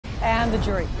And the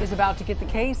jury is about to get the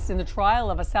case in the trial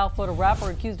of a South Florida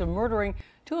rapper accused of murdering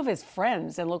two of his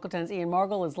friends. And Local 10's Ian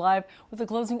Margol is live with the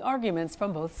closing arguments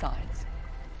from both sides.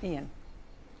 Ian.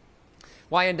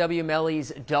 YNW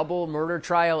Melly's double murder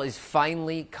trial is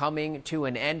finally coming to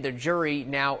an end. The jury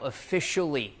now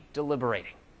officially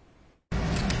deliberating.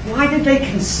 Why did they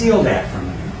conceal that from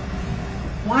you?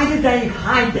 Why did they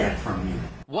hide that from you?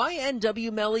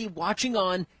 YNW Melly watching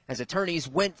on as attorneys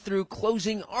went through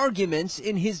closing arguments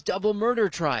in his double murder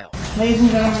trial. Ladies and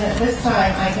gentlemen, at this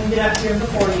time, I can get up here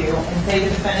before you and say the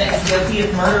defendant is guilty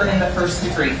of murder in the first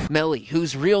degree. Melly,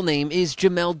 whose real name is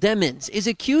Jamel Demmons, is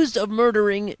accused of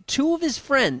murdering two of his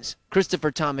friends,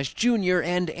 Christopher Thomas Jr.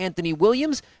 and Anthony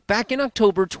Williams, back in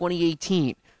October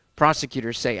 2018.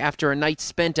 Prosecutors say after a night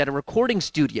spent at a recording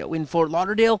studio in Fort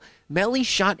Lauderdale, Melly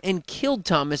shot and killed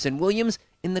Thomas and Williams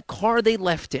in the car they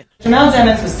left in. Jamel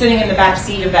Demmons was sitting in the back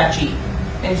seat of that Jeep,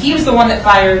 and he was the one that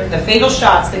fired the fatal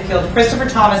shots that killed Christopher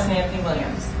Thomas and Anthony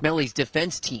Williams. Melly's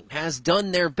defense team has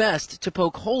done their best to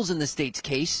poke holes in the state's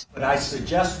case. But I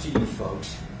suggest to you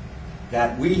folks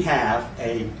that we have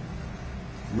a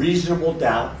reasonable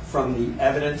doubt from the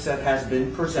evidence that has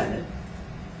been presented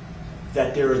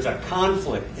that there is a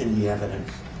conflict in the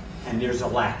evidence and there's a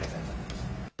lack of evidence.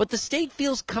 But the state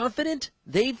feels confident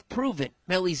they've proven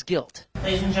Melly's guilt.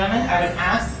 Ladies and gentlemen, I would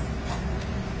ask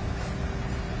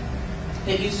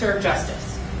that you serve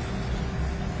justice,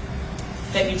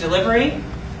 that you deliberate,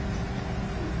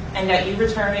 and that you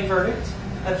return a verdict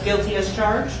of guilty as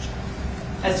charged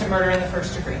as to murder in the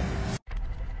first degree.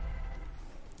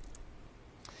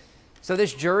 So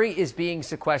this jury is being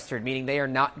sequestered, meaning they are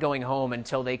not going home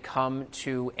until they come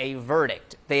to a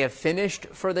verdict. They have finished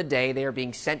for the day. They are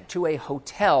being sent to a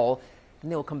hotel,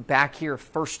 and they will come back here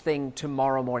first thing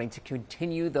tomorrow morning to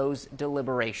continue those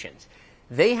deliberations.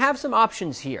 They have some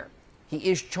options here. He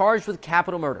is charged with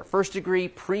capital murder, first degree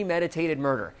premeditated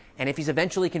murder. And if he's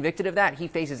eventually convicted of that, he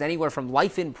faces anywhere from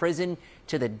life in prison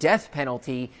to the death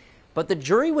penalty. But the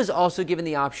jury was also given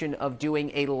the option of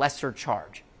doing a lesser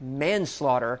charge,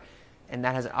 manslaughter. And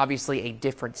that has obviously a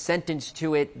different sentence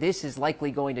to it. This is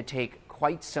likely going to take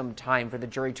quite some time for the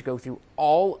jury to go through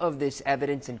all of this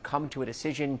evidence and come to a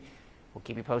decision. We'll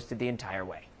keep you posted the entire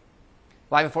way.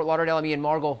 Live in Fort Lauderdale, I'm Ian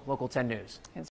Margol, Local 10 News.